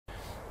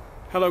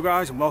Hello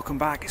guys and welcome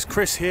back. It's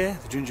Chris here,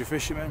 the Ginger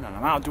Fisherman, and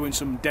I'm out doing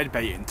some dead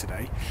baiting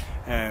today.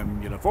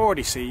 You'll have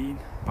already seen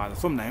by the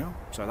thumbnail,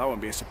 so that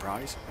won't be a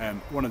surprise,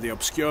 one of the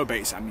obscure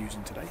baits I'm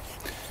using today.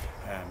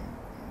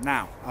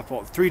 Now, I've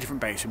bought 3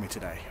 different baits with me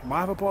today. Why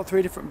have I bought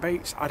 3 different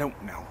baits? I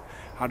don't know.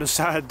 I just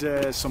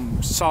had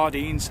some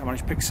sardines. I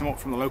managed to pick some up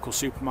from the local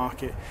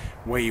supermarket,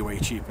 way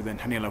cheaper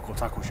than any local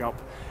tackle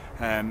shop.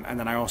 And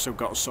then I also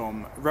got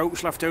some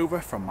roach left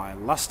over from my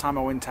last time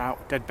I went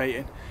out dead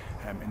baiting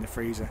in the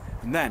freezer.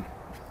 And then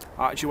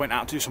I actually went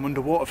out to do some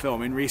underwater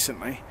filming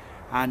recently,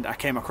 and I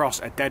came across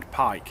a dead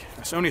pike.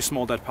 It's only a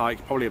small dead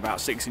pike, probably about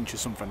 6 inches,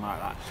 something like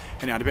that.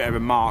 And it had a bit of a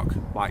mark,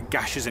 like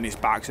gashes in his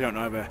back, so I don't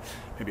know if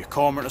maybe a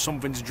cormorant or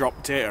something's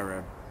dropped it,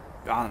 or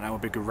I don't know, a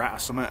bigger rat or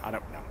something, I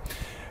don't know.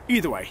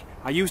 Either way,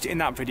 I used it in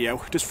that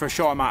video just for a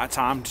short amount of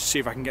time to see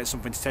if I can get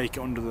something to take it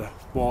under the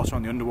water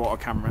on the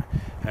underwater camera.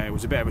 It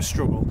was a bit of a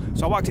struggle,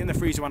 so I whacked it in the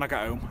freezer when I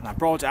got home and I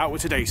brought it out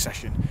with today's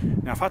session.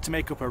 Now I've had to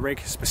make up a rig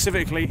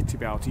specifically to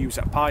be able to use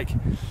that pike.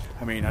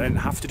 I mean, I didn't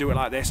have to do it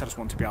like this, I just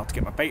want to be able to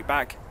get my bait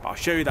back, but I'll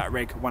show you that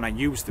rig when I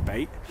use the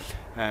bait.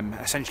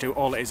 Essentially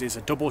all it is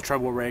a double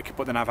treble rig,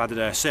 but then I've added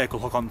a circle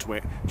hook onto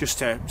it just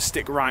to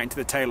stick right into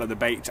the tail of the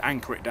bait to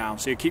anchor it down,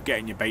 so you keep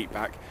getting your bait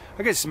back.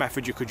 I guess it's a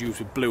method you could use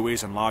with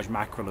blueies and large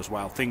mackerel as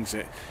well, things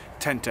that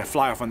tend to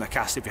fly off on the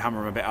cast if you hammer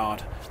them a bit hard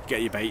to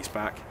get your baits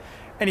back.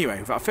 Anyway,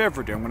 without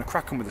further ado, I'm going to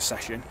crack on with the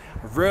session.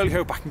 I really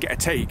hope I can get a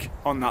take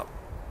on that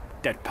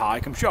dead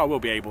pike. I'm sure I will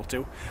be able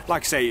to.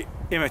 Like I say, it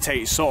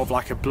imitates sort of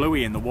like a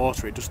bluey in the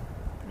water. It just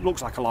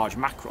looks like a large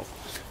mackerel,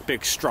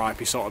 big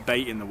stripy sort of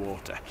bait in the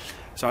water.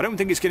 So I don't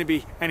think it's going to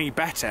be any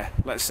better,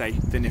 let's say,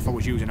 than if I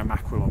was using a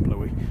mackerel or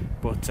bluey.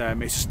 But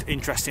it's just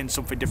interesting,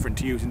 something different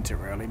to use, isn't it,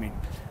 really? I mean,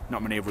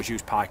 not many of us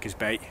use pike as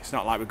bait. It's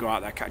not like we go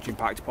out there catching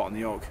pike to put on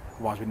the hook.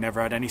 Otherwise we'd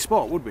never had any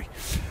sport, would we?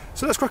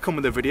 So let's crack on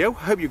with the video.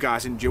 Hope you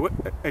guys enjoy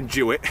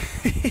it.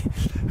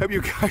 Hope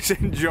you guys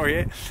enjoy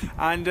it.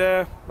 And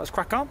let's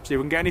crack on, see if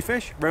we can get any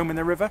fish, roam in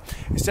the river.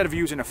 Instead of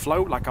using a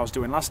float like I was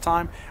doing last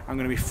time, I'm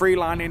going to be free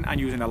lining and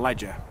using a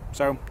ledger.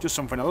 So just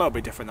something a little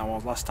bit different than I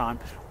was last time.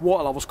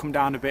 Water levels come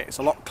down a bit, it's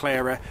a lot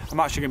clearer. I'm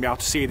actually going to be able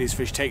to see these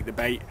fish take the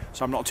bait,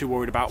 so I'm not too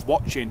worried about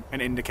watching an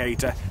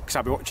indicator, because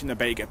I'll be watching the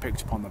bait get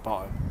picked up on the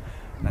bottom.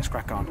 Let's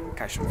crack on,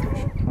 catch some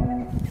fish.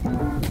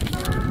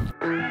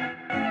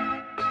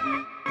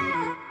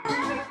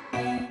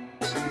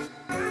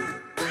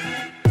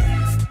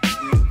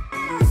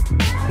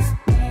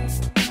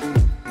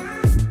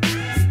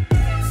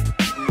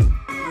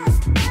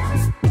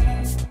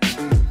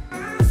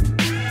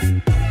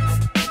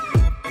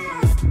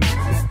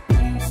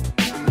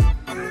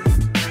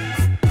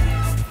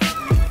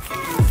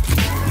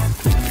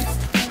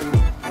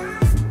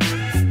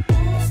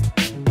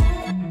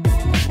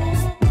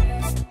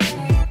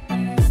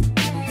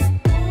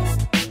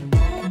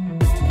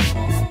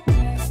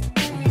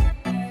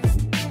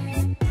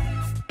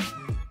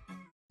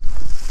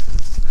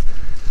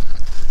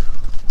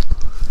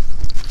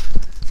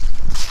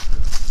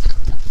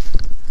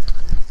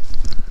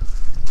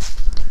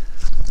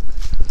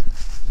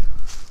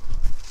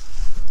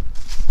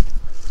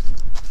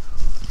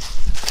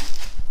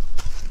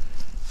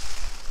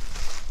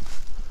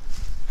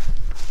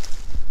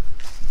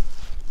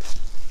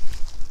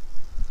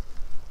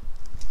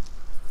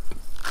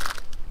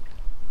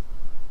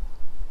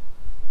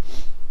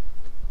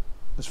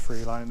 Just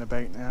free lining the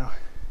bait now.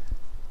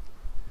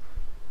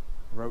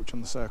 Roach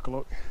on the circle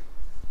hook.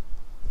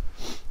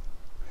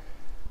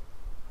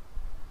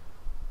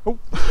 Oh,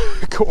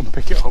 go on,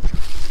 pick it up.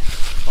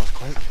 That was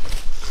quick.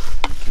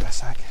 Give it a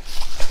sec.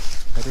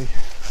 Ready?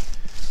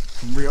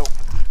 Reel.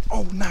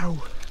 Oh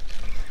no!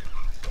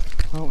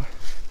 Well,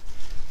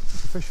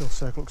 the official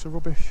circle hooks are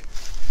rubbish.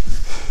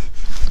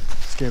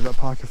 Just gave that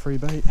pike a free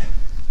bait.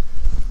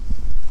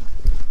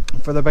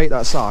 For the bait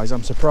that size,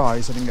 I'm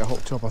surprised I didn't get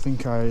hooked up. I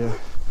think I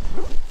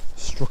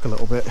struck a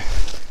little bit,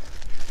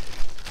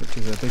 which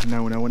is a big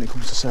no-no when it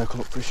comes to circle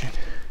hook fishing.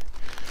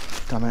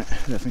 Damn it,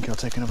 I don't think I'll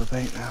take another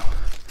bait now.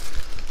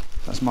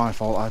 That's my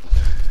fault, I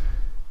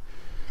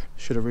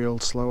should have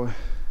reeled slower.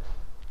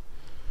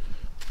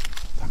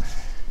 Damn it.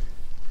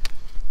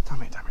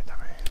 Damn it, damn it,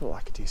 damn it. Looked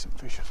like a decent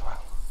fish as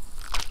well.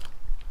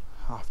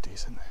 Half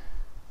decent.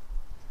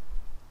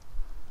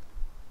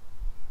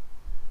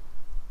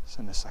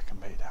 Send a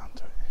second bait down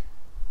to it.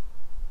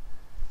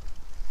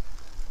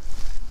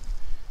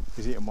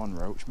 He's eating one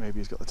roach,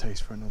 maybe he's got the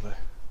taste for another.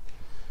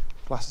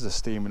 Glasses are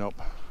steaming up,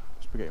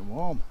 must be getting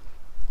warm.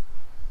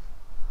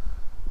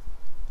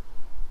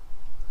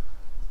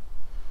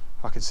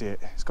 I can see it,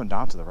 it's gone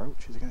down to the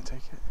roach. Is he going to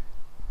take it?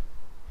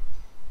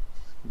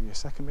 Give you a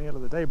second meal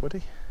of the day,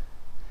 buddy.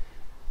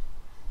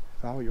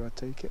 If I were you, I'd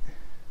take it.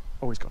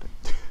 Oh, he's got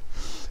it.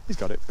 He's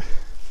got it.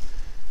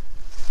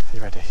 Are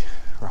you ready?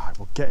 Right,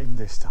 we'll get him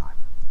this time.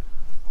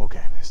 We'll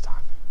get him this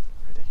time.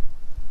 Ready?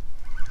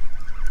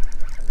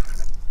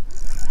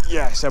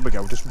 Yes, there we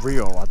go, just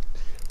reel. I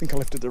think I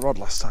lifted the rod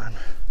last time.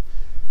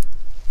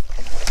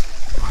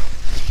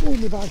 Oh,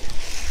 my bag.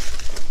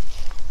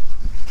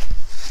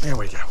 There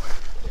we go.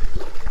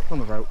 On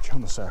the roach,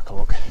 on the circle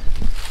hook.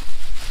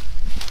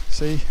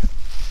 see,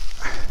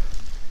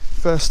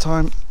 first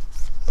time,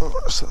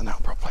 oh, set the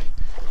net properly.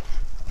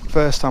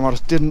 First time I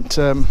just didn't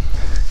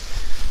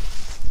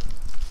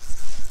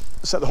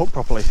set the hook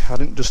properly. I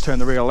didn't just turn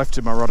the reel, I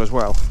lifted my rod as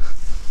well,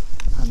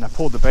 and I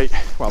pulled the bait,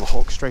 well, the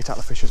hook, straight out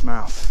the fish's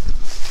mouth.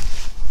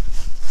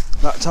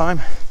 That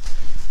time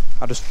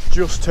I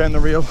just turned the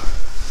reel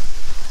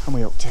and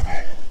we hooked him.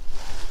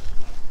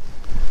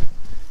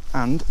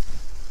 And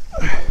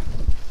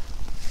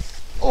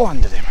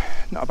landed him.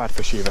 Not a bad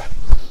fish either.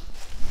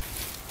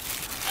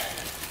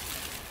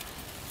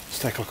 Let's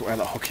take a look at where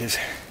that hook is.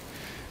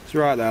 It's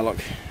right there, look,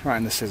 right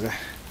in the scissor.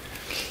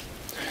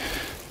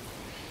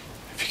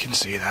 If you can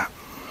see that.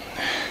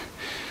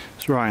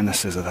 It's right in the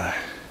scissor there.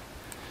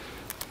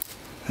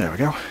 There we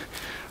go.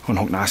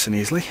 Unhooked nice and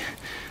easily.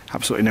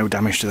 Absolutely no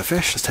damage to the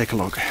fish. Let's take a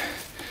look.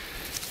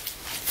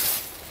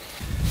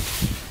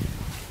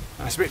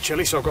 It's a bit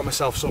chilly, so I've got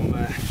myself some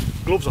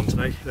gloves on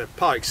today. They're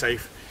PIKE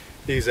safe.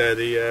 These are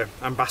the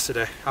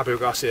Ambassador Abu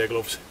Garcia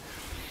gloves.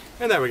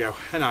 And there we go,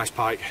 a nice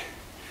pike.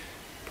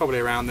 Probably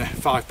around the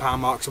 £5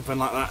 mark, something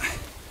like that.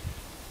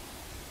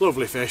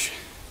 Lovely fish.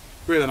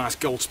 Really nice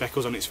gold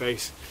speckles on its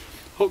face.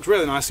 Hooked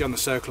really nicely on the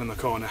circle in the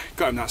corner.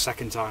 Got him that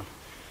second time.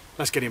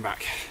 Let's get him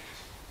back.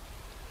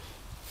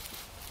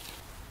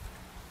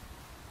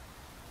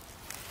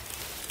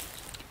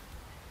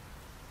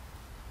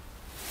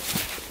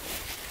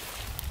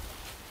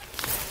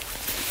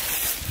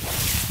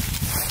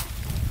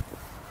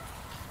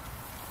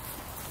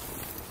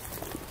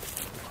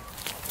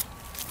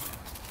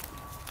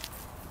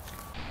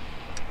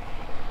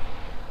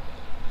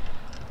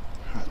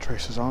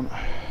 Tracer's on.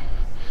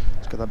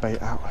 Let's get that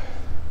bait out.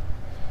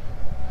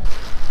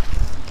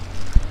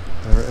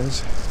 There it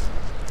is.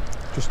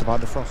 Just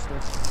about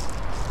defrosted.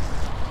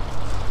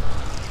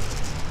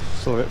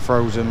 Still a bit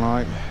frozen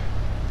like.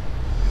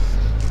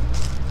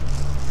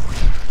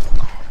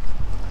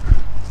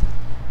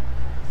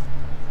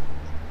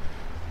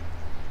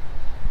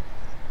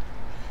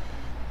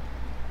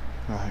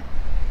 Right.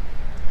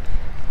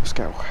 Let's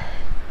go.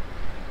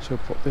 So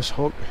put this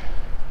hook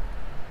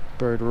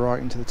buried right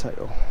into the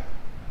tail.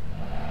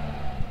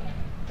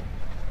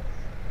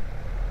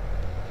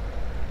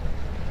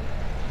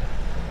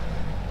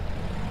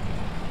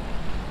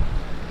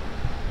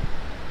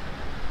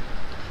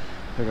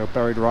 There we go,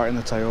 buried right in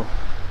the tail.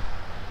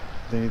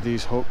 They need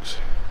these hooks.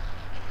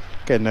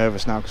 Getting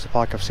nervous now because the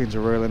pike I've seen is a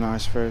really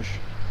nice fish.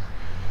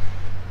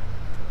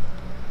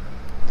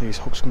 These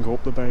hooks can go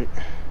up the bait.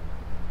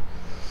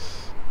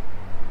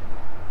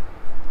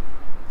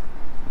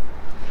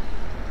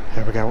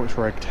 There we go, it's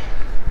rigged.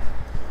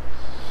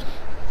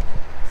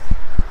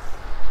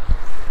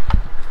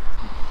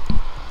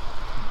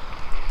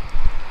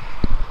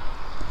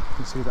 You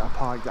can see that a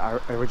pike that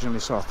I originally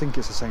saw, I think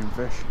it's the same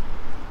fish.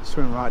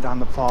 Swimming right down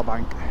the far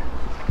bank.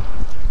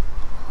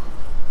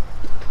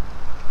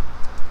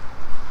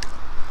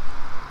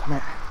 Damn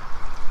it.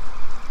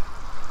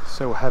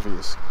 So heavy,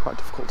 it's quite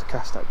difficult to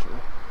cast actually.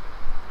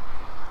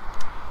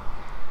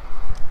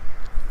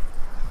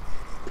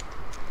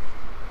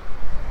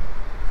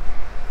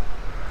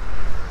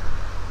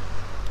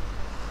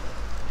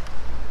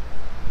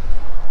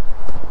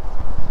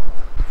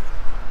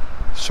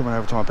 Swimming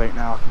over to my bait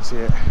now, I can see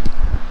it.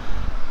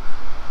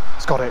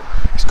 It's got it,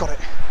 it's got it.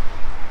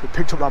 It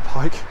picked up that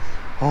pike.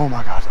 Oh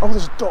my god. Oh,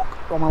 there's a duck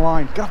on my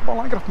line. Get off my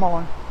line, get off my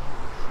line.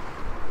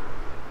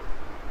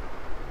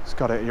 It's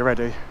got it. Are you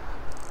ready?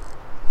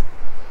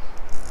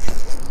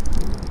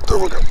 There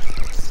we go.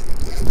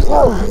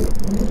 Oh.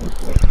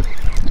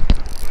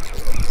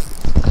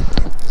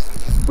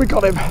 We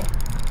got him.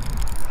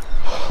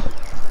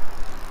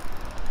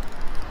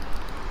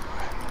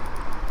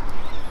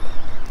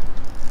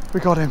 We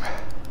got him.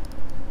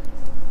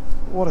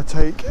 What a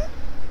take.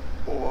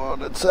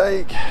 What a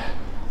take.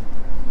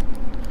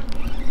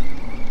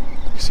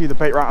 See the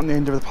bait right on the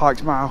end of the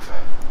pike's mouth.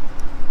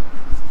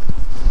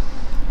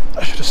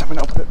 I should have set my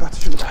net up a bit better,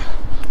 shouldn't I?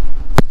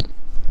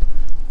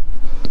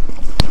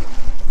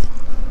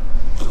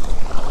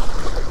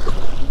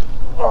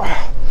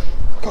 Oh,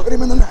 can't get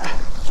him in the net.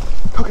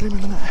 Can't get him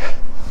in the net.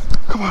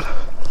 Come on.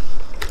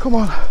 Come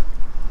on.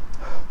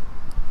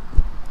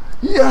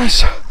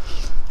 Yes.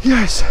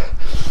 Yes.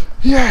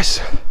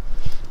 Yes.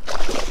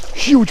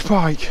 Huge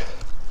pike.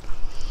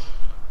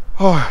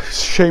 Oh,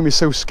 it's a shame he's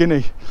so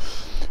skinny.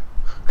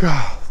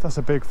 God, that's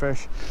a big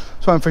fish.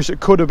 It's one fish that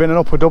could have been an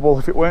upper double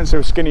if it weren't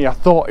so skinny. I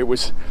thought it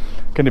was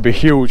going to be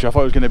huge. I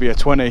thought it was going to be a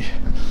 20.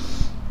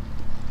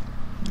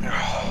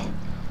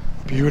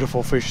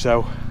 Beautiful fish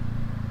though.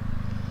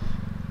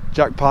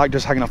 Jack pike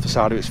just hanging off the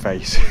side of its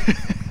face.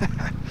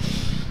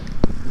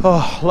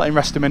 Oh, let him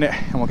rest a minute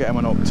and we'll get him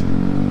unhooked.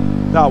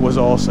 That was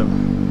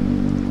awesome.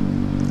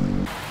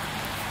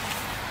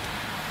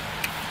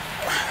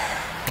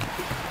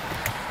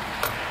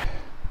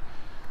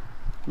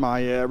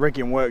 My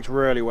rigging worked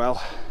really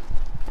well.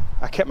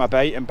 I kept my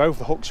bait and both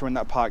the hooks are in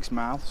that pike's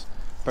mouths,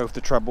 both the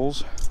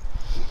trebles.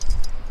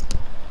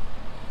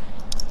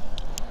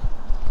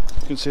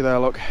 You can see there,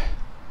 look,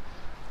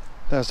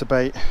 there's the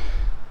bait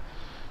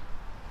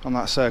on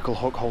that circle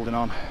hook holding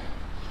on.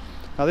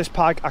 Now this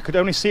pike, I could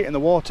only see it in the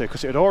water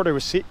because it had already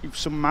received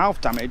some mouth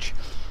damage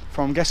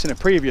from, I'm guessing, a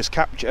previous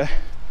capture.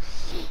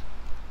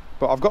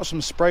 But I've got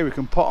some spray we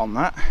can put on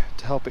that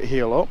to help it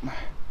heal up.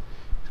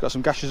 It's got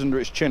some gashes under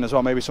its chin as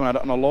well, maybe someone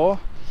had it on a lure.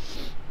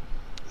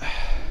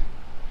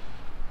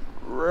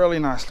 Really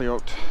nicely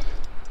hooked.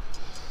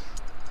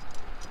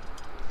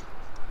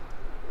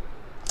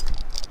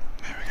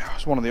 There we go,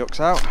 it's one of the hooks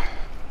out.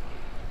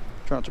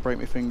 Trying not to break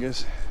my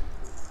fingers.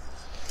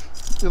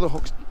 The other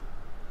hook's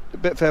a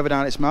bit further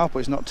down its mouth, but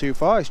it's not too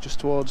far, it's just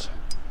towards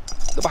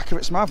the back of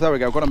its mouth. There we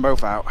go, got them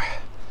both out.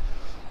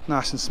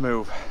 Nice and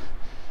smooth.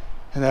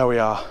 And there we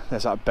are,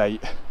 there's that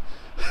bait.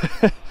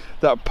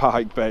 That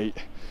pike bait.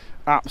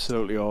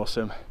 Absolutely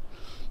awesome.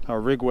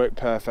 Our rig worked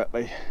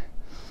perfectly.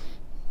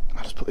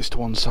 I'll just put this to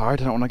one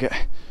side. I don't want to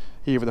get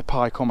either the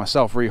pike or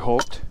myself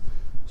rehooked.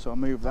 So I'll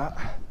move that.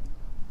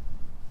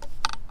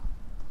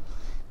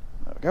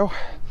 There we go.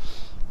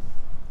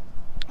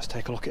 Let's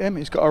take a look at him.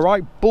 He's got a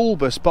right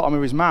bulbous bottom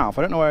of his mouth.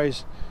 I don't know where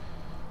he's...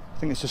 I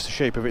think it's just the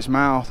shape of its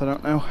mouth, I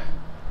don't know.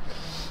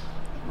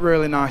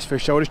 Really nice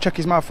fish. So I'll just check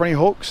his mouth for any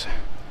hooks.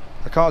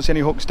 I can't see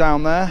any hooks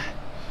down there.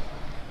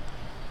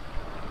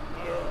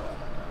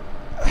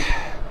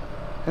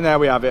 And there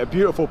we have it, a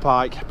beautiful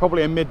pike,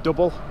 probably a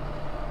mid-double,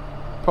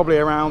 probably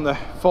around the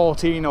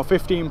 14 or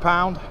 15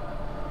 pound.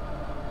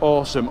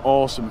 Awesome,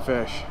 awesome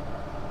fish.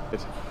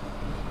 It's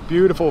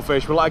beautiful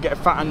fish. We'll let her get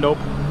fattened up,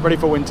 ready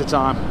for winter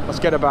time. Let's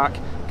get her back,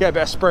 get a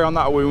bit of spray on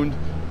that wound,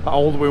 that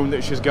old wound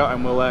that she's got,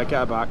 and we'll get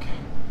her back.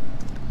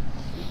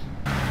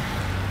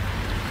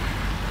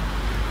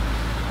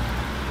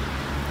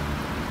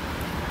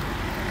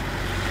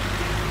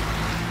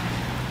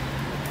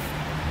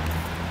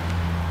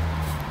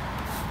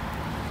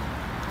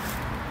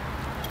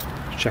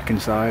 Check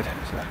inside,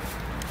 so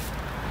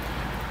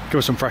give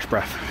us some fresh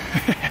breath.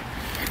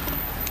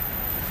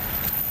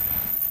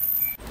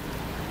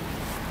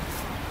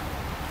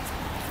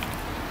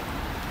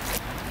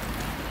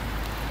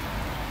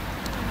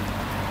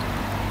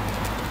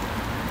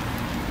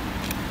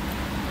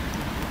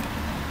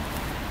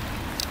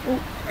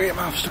 Oh, get your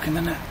mouth stuck in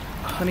the net,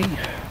 honey.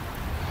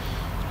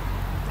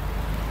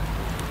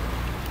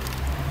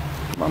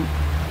 Come on.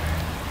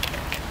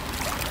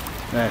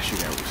 There she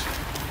goes.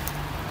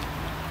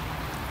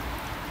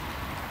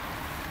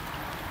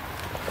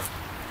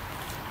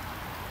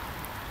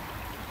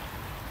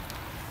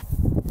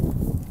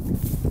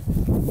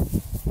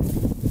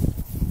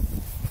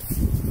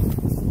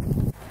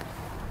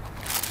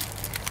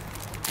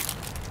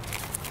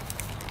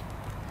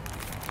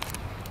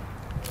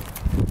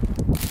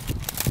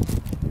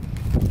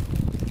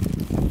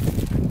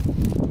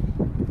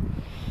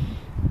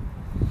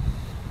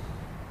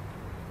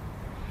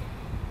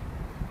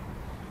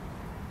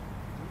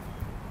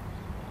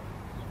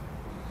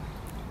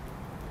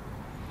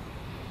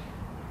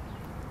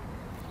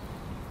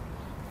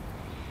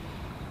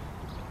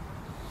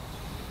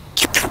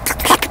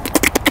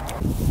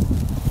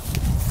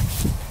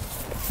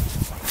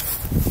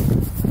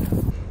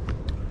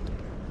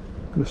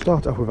 I'm going to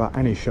start off without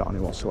any shot on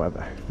it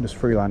whatsoever, just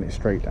freeline it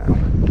straight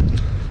down,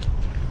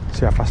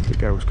 see how fast it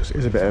goes, because it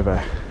is a bit of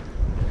a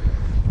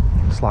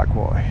slack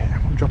water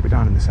here. We'll drop it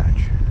down in this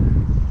edge.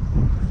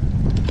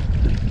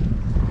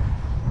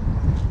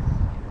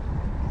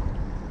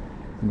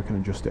 And we can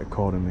adjust it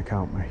accordingly,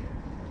 can't we?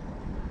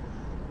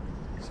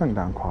 Sank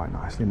down quite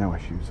nicely, no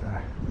issues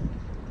there.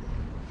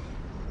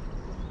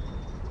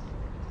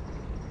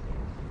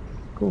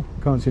 Cool,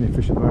 can't see any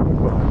fish at the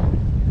moment, but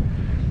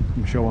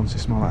I'm sure once they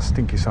smell that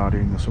stinky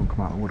sardine, they'll soon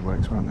come out of the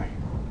woodworks, won't they?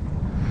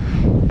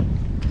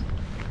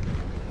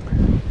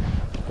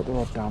 Put the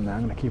rod down there.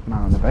 I'm going to keep an eye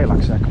on the bait, like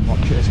I said, I can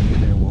watch it as in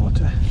clear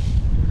water.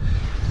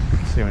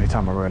 It's the only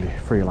time I really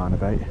freeline a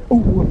bait.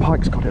 Oh, a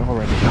pike's got it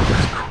already. That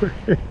was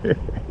quick.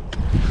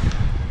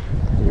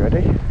 You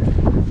ready?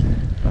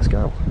 Let's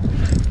go.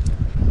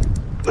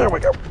 There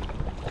we go.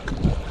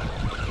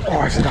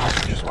 Oh, it's a nice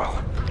fish as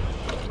well.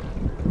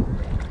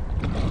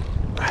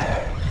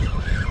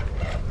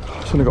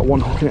 It's only got one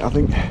hook in it, I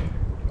think.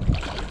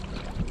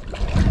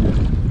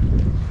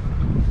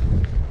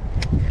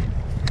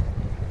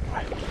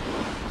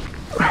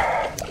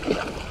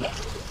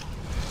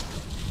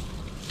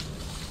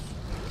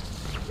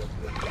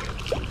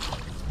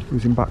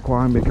 Using back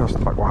line because the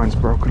back line's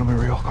broken on my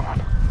reel. Come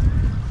on.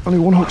 Only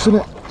one hook's in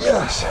it.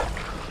 Yes.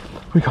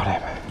 We got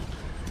him.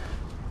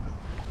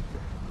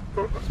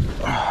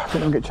 I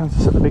didn't get a chance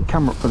to set the big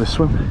camera up for this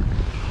swim.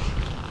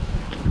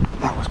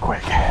 That was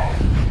quick.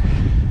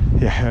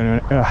 Yeah,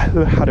 I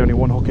had only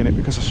one hook in it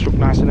because I struck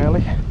nice and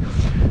early.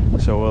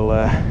 So we'll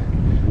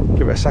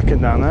give it a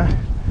second down there,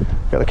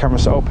 get the camera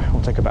set up,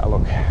 we'll take a better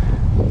look.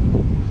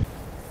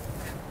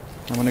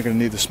 I'm only going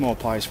to need the small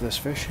pliers for this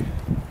fish.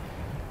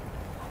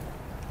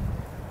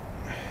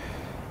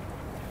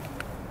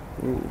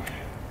 Ooh.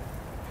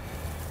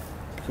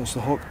 Because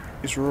the hook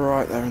is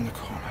right there in the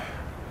corner.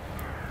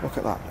 Look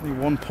at that, only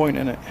one point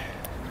in it.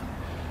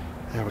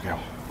 There we go,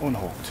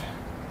 unhooked.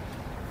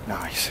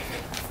 Nice.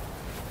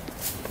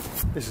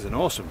 This is an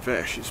awesome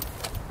fish. It's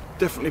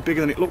definitely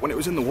bigger than it looked when it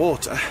was in the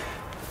water.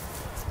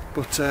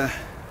 but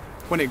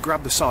when it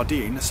grabbed the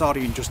sardine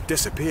just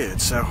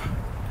disappeared. So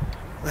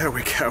there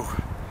we go.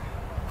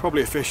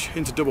 Probably a fish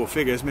into double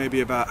figures, maybe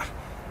about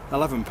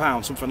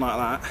 £11, something like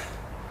that.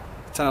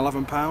 10,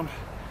 £11.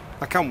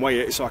 I can't weigh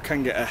it, so I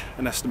can get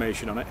an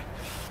estimation on it,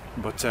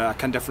 but I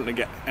can definitely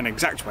get an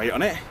exact weight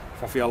on it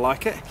if I feel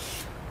like it.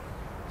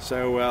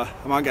 So I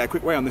might get a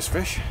quick weigh on this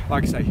fish.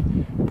 Like I say,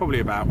 probably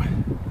about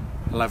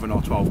 11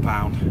 or 12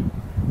 pound,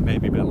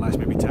 maybe a bit less,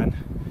 maybe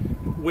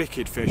 10.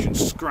 Wicked fish, and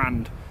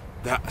scranned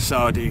that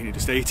sardine. He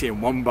just ate it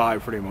in one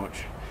bite pretty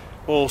much.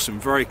 Awesome,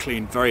 very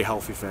clean, very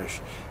healthy fish.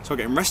 So I'll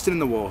get him rested in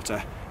the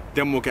water,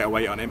 then we'll get a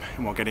weight on him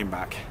and we'll get him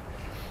back.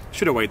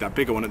 Should have weighed that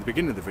bigger one at the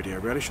beginning of the video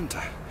really, shouldn't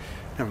I?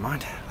 Never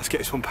mind, let's get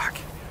this one back.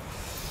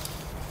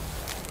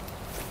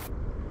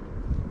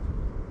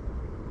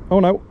 Oh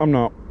no, I'm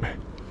not.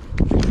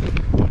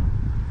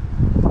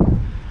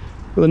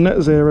 With the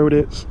net zero it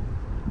is.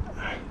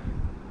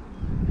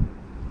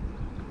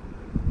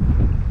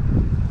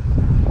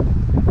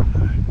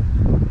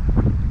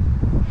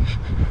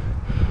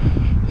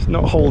 It's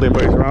not holding,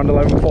 but it's around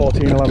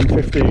 11.14,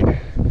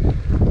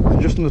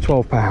 11.15. Just under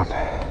 12 pound.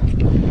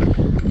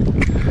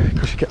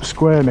 Because she kept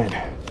squirming.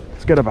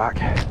 Let's get her back.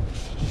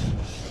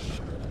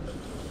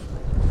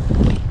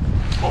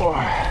 Oh.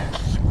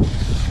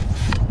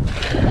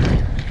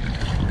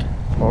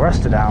 We'll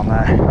rest her down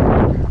there.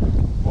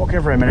 We'll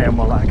give her a minute and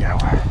we'll let her go.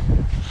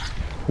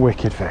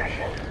 Wicked fish.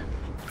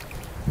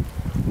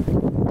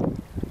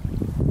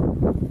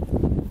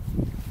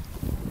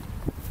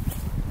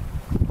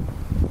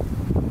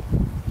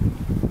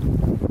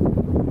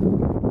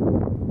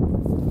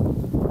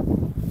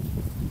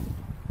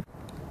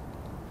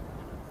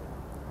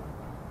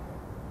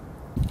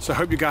 So I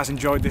hope you guys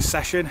enjoyed this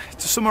session.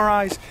 To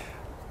summarise,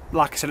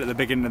 like I said at the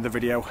beginning of the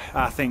video,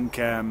 I think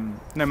no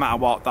matter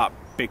what, that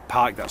big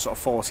pike, that sort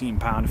of £14,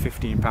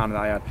 £15 that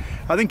I had,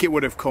 I think it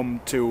would have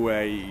come to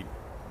a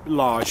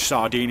large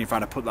sardine if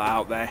I'd have put that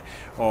out there,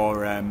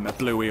 or a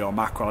bluey or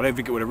mackerel. I don't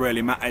think it would have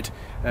really mattered.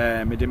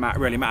 It didn't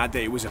really matter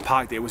that it was a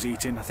pike that it was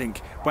eating. I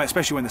think, well,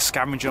 especially when they're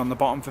scavenging on the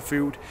bottom for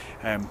food,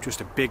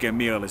 just a bigger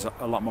meal is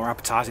a lot more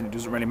appetising. It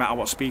doesn't really matter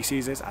what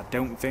species it is, I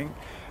don't think.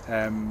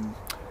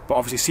 But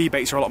obviously sea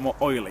baits are a lot more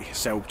oily,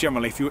 so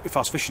generally if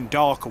I was fishing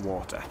darker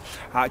water,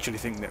 I actually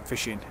think that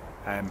fishing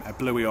a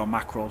bluey or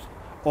mackerel,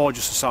 or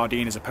just a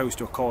sardine as opposed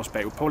to a coarse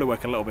bait, would probably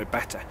work a little bit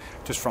better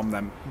just from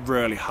them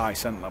really high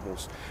scent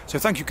levels. So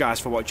thank you guys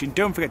for watching.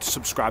 Don't forget to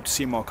subscribe to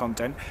see more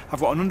content. I've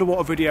got an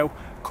underwater video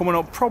coming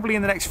up probably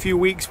in the next few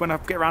weeks when I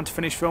get around to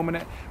finish filming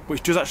it,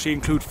 which does actually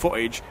include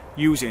footage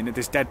using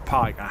this dead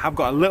pike. I have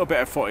got a little bit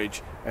of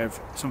footage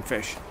of some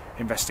fish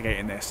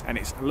investigating this, and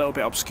it's a little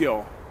bit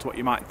obscure to what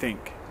you might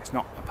think. It's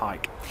not a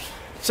pike.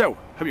 So,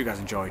 hope you guys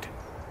enjoyed.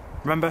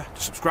 Remember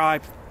to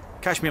subscribe.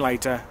 Catch me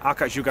later. I'll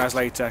catch you guys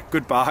later.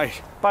 Goodbye.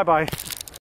 Bye bye.